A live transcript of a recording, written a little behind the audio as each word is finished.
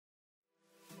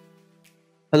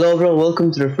Hello everyone,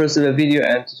 welcome to the first ever video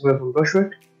and tutorial from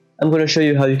Brushwork. I'm going to show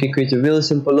you how you can create a really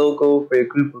simple logo for your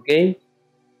group or game.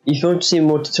 If you want to see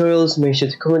more tutorials, make sure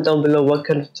to comment down below what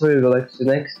kind of tutorial you would like to do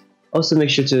next. Also make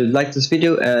sure to like this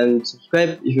video and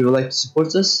subscribe if you would like to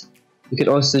support us. You can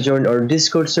also join our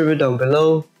Discord server down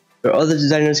below where other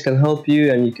designers can help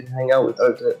you and you can hang out with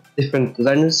other different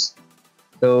designers.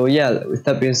 So yeah, with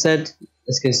that being said,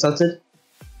 let's get started.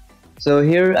 So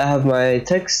here I have my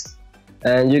text.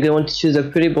 And you're gonna want to choose a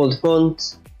pretty bold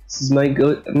font. This is my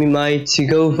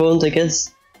to-go font, I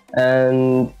guess.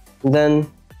 And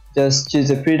then just choose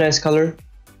a pretty nice color.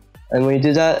 And when you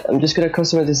do that, I'm just gonna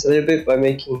customize this a little bit by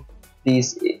making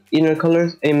these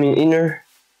inner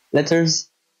letters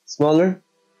smaller,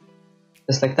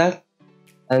 just like that.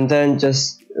 And then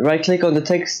just right-click on the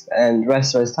text and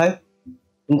rasterize type.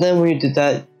 And then when you do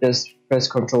that, just press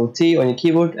Ctrl T on your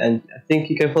keyboard, and I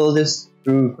think you can follow this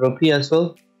through Photopea as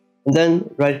well. And then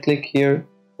right click here,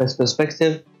 press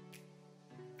perspective,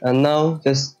 and now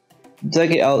just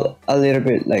drag it out a little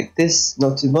bit like this,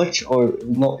 not too much or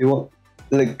not you won't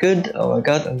look good. Oh my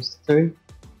god, I'm stuttering.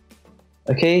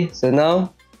 Okay, so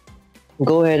now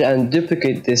go ahead and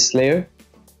duplicate this layer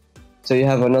so you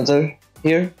have another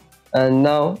here, and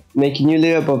now make a new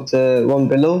layer above the one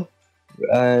below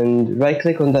and right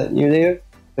click on that new layer,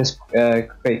 press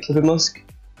create clipping mask,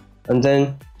 and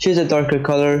then choose a darker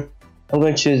color. I'm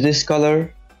going to choose this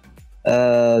color,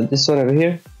 this one over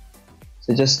here.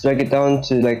 So just drag it down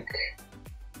to like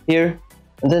here,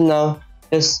 and then now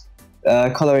just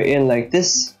color it in like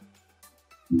this.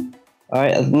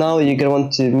 Alright, and now you're gonna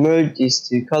want to merge these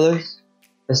two colors,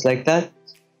 just like that.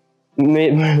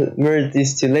 Merge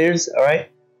these two layers.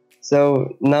 Alright,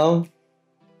 so now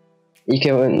you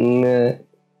can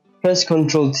press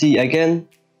Ctrl T again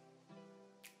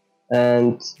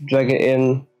and drag it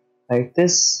in like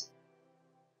this.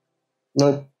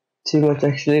 Not too much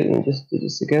actually. Let me just do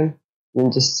this again.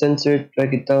 Then just center it,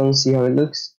 drag it down, see how it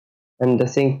looks. And I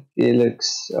think it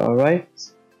looks alright.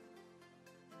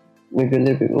 Maybe a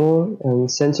little bit more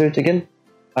and center it again.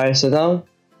 Alright, so now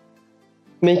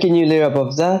make a new layer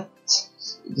above that.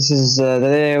 This is the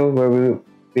layer where we will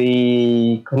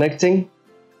be connecting.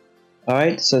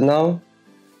 Alright, so now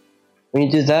when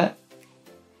you do that,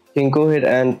 you can go ahead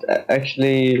and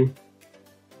actually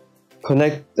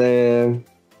connect the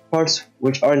parts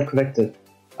which aren't connected.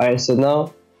 Alright, so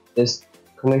now just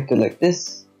connect it like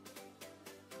this.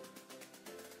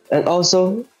 And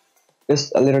also,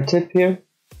 just a little tip here: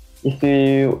 if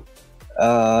you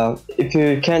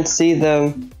can't see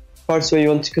the parts where you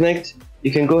want to connect,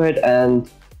 you can go ahead and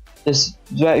just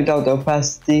drag down the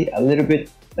opacity a little bit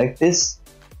like this,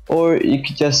 or you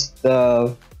could just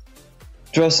draw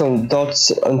some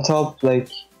dots on top, like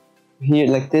here,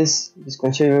 like this. Just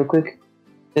gonna show you real quick.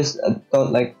 Just a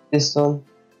dot like this one,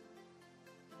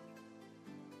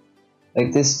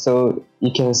 like this, so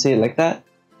you can see it like that.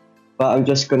 But I'm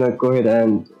just gonna go ahead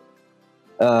and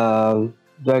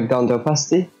drag down the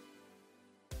opacity,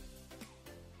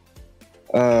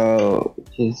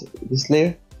 which is this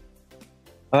layer.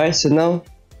 Alright, so now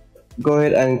go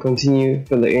ahead and continue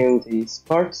filling in these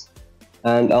parts,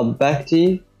 and I'll be back to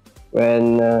you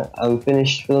when I'm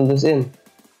finished filling this in.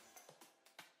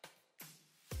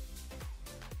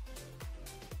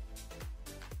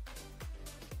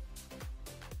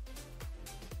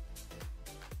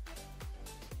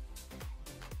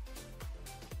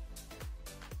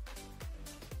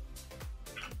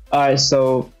 Alright,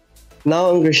 so now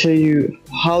I'm going to show you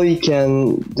how you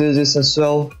can do this as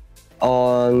well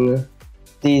on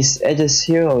these edges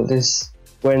here, or this,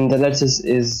 when the lettuce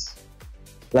is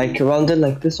like rounded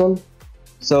like this one.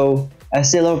 So I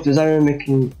see a lot of designers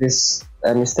making this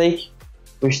mistake,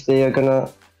 which they are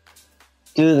gonna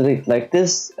do like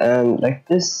this and like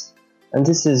this, and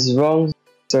this is wrong.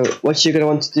 So what you're gonna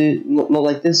want to do, not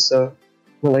like this, so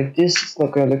not like this, it's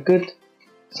not gonna look good.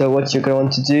 So what you're gonna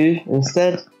want to do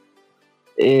instead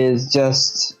is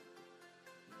just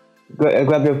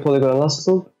grab your polygon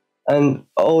lasso and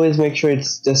always make sure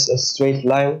it's just a straight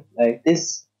line like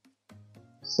this.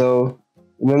 So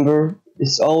remember,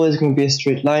 it's always going to be a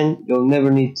straight line. You'll never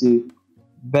need to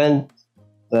bend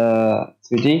the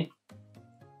 3D.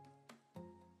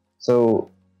 So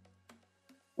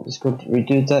I'm just going to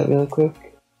redo that real quick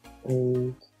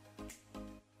and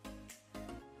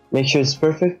make sure it's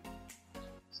perfect.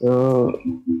 So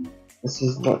this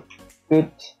is not good.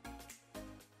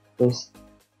 Just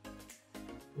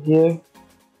here.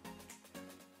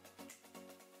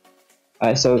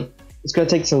 Alright, so it's gonna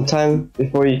take some time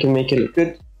before you can make it look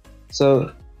good.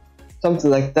 So something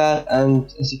like that,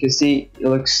 and as you can see, it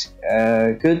looks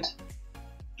good.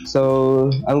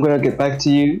 So I'm gonna get back to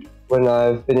you when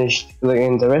I've finished filling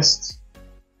in the rest.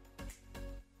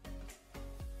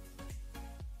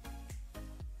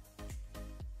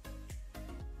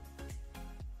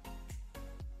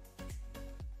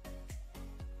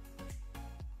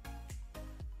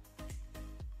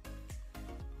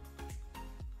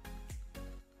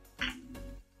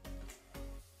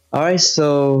 Alright,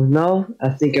 so now I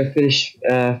think I've finished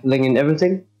filling in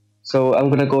everything. So I'm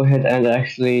gonna go ahead and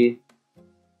actually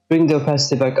bring the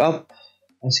opacity back up.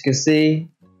 As you can see,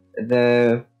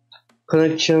 the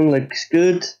connection looks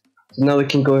good. So now we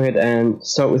can go ahead and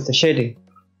start with the shading.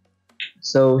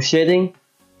 So shading,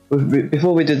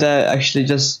 before we do that, actually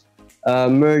just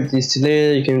merge these two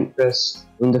layers. You can press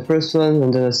on the first one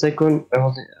and then the second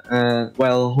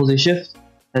while holding shift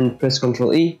and press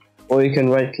Ctrl E. Or you can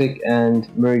right click and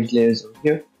merge layers over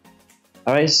here.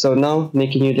 Alright, so now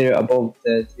make a new layer above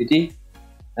the 3D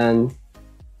and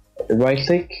right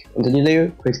click on the new layer,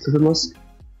 create clipper mask.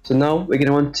 So now we're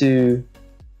gonna want to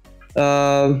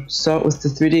start with the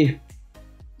 3D.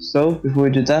 So before we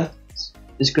do that,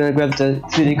 just gonna grab the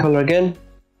 3D color again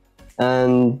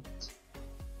and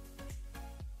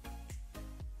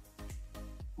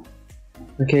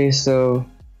okay, so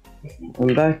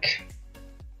I'm back.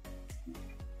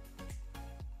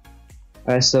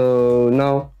 Alright, so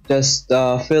now just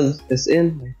fill this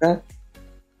in like that.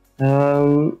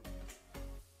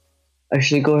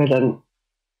 Actually go ahead and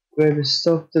grab a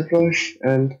softer brush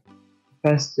and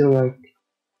pass to like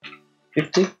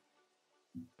 50,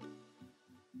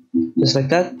 just like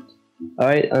that.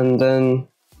 Alright, and then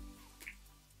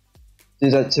do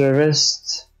that to the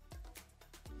rest.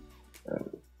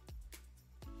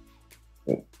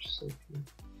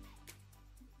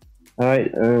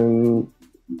 Alright,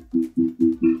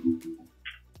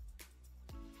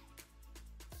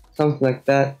 something like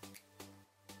that.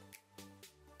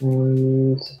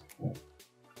 And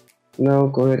now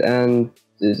go ahead and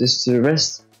do this to the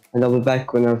rest, and I'll be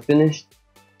back when I'm finished.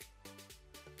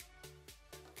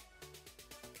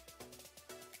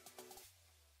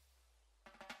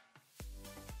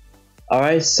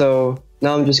 Alright, so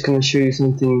now I'm just gonna show you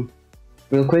something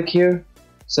real quick here.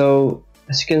 So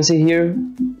as you can see here,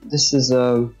 this is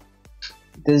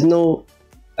there's no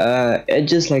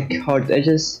edges, like hard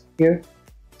edges here.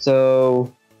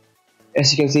 So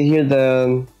as you can see here,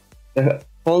 the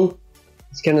font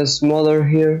is kind of smaller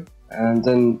here, and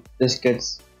then this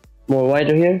gets more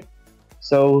wider here.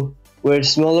 So where it's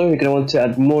smaller, you're gonna want to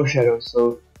add more shadow.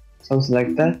 So something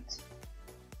like that,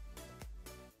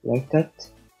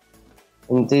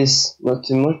 and this not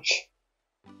too much,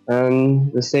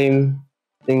 and the same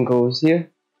thing goes here.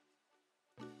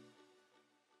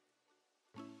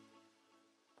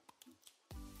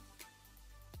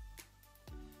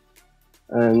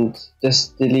 And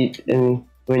just delete any,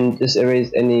 just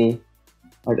erase any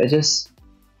hard edges.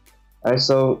 Alright,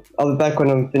 so I'll be back when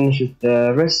I'm finished with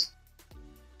the rest.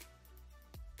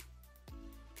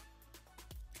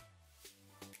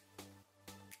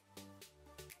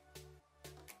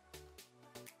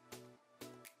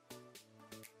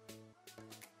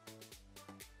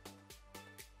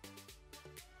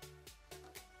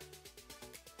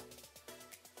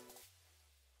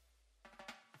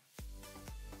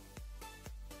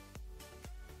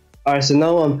 Alright, so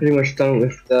now I'm pretty much done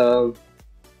with the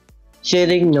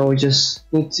shading. Now we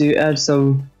just need to add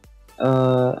some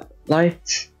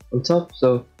light on top.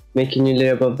 So make a new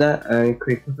layer above that and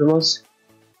create clipper mask,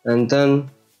 and then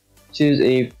choose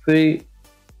a pretty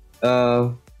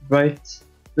bright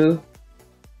blue,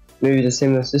 maybe the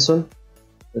same as this one,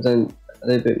 but then a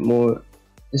little bit more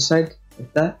this side,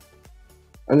 like that.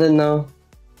 And then now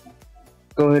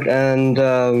go ahead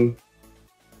and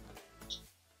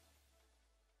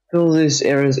fill these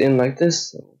areas in like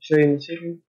this. I'll show you in a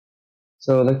second.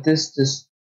 So like this, just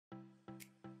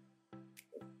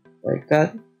like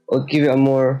that. I'll give it a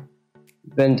more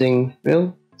bending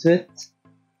feel to it,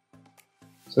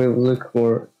 so it will look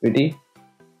more 3D.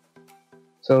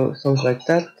 So something like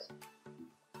that,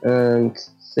 and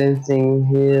same thing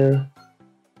here,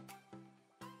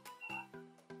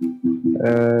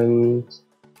 and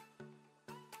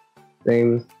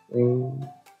same thing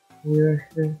here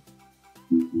actually.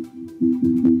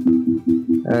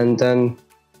 And then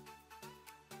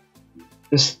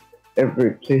just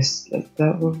every place like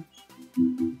that one.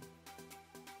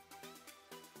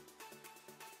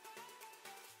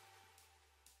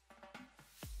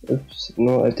 Oops,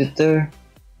 no, I did there.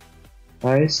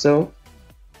 Alright, so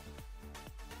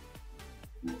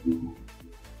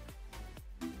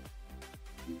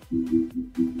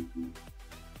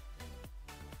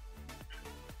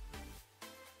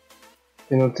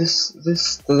you know, this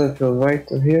doesn't feel right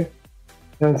over here.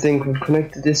 I don't think we've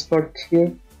connected this part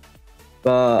here.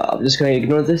 but I'm just gonna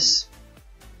ignore this.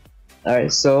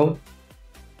 Alright, so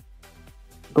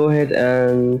go ahead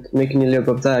and make a new layer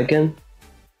above that again,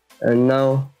 and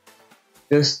now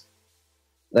just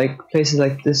like places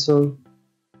like this one,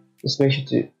 just make sure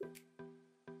to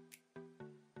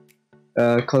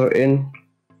color in.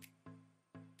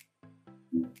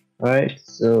 Alright,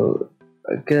 so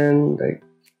again, like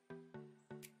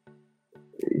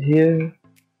here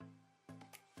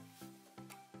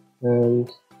and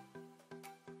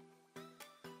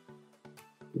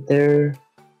there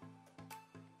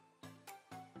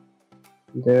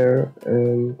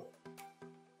and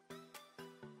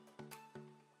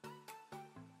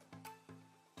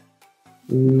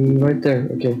right there.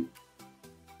 Okay,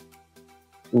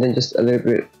 and then just a little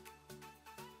bit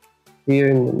here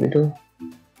in the middle.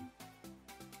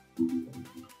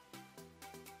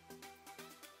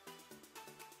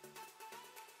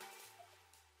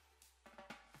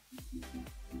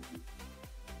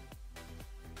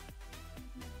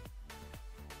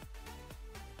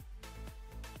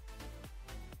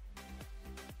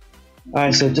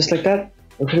 Alright, so just like that,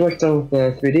 we're pretty much done with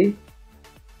the 3D.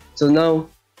 So now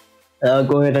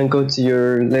go ahead and go to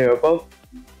your layer above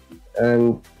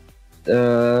and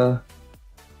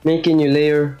make a new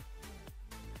layer,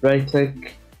 right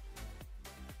click,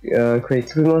 create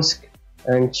 3D mask,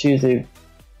 and choose a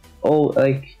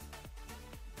like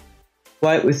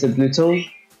white with a blue tone,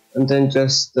 and then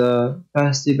just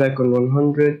opacity back on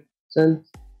 100%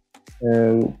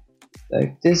 and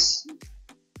like this.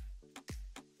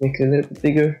 Make it a little bit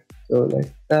bigger, so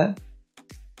like that,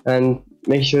 and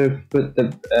make sure to put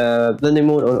the blending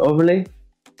mode on overlay,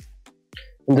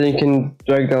 and then you can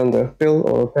drag down the fill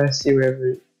or opacity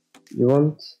wherever you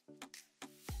want,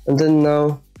 and then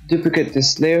now duplicate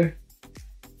this layer,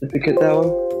 duplicate that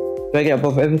one, drag it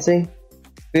above everything,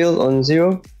 fill on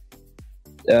 0,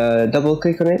 double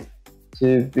click on it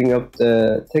to bring up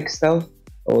the text style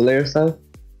or layer style,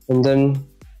 and then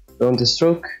go on to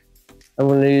stroke. I'm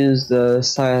going to use the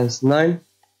size 9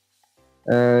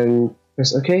 and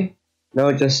press OK.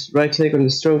 Now just right click on the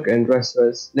stroke and rest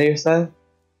as layer style,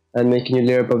 and make a new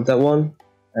layer above that one,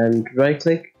 and right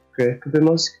click, create copy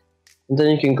mask, and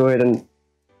then you can go ahead and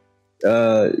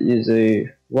use a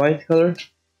white color,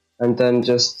 and then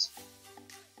just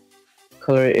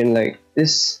color it in like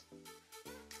this,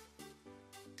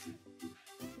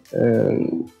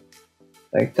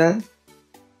 like that,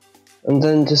 and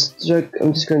then just drag.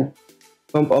 I'm just going to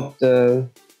bump up the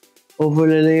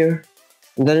overlay layer,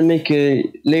 and then make a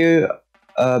layer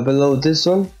below this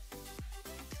one,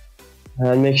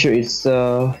 and make sure it's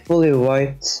fully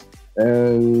white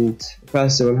and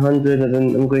opacity 100, and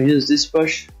then I'm going to use this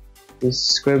brush, this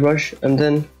square brush, and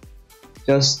then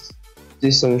just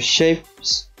do some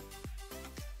shapes,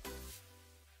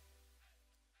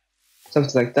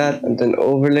 something like that, and then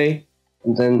overlay,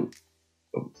 and then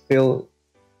fill,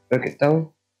 drag it down.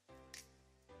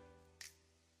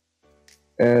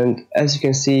 And as you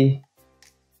can see,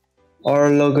 our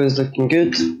logo is looking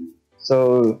good.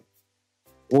 So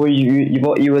what you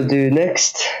will do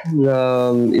next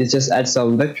is just add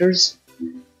some vectors,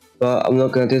 but I'm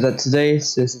not gonna do that today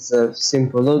since it's a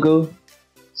simple logo.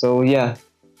 So yeah,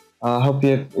 I hope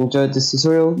you have enjoyed this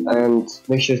tutorial, and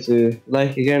make sure to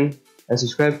like again and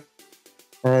subscribe,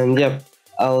 and yeah,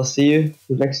 I'll see you in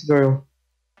the next tutorial.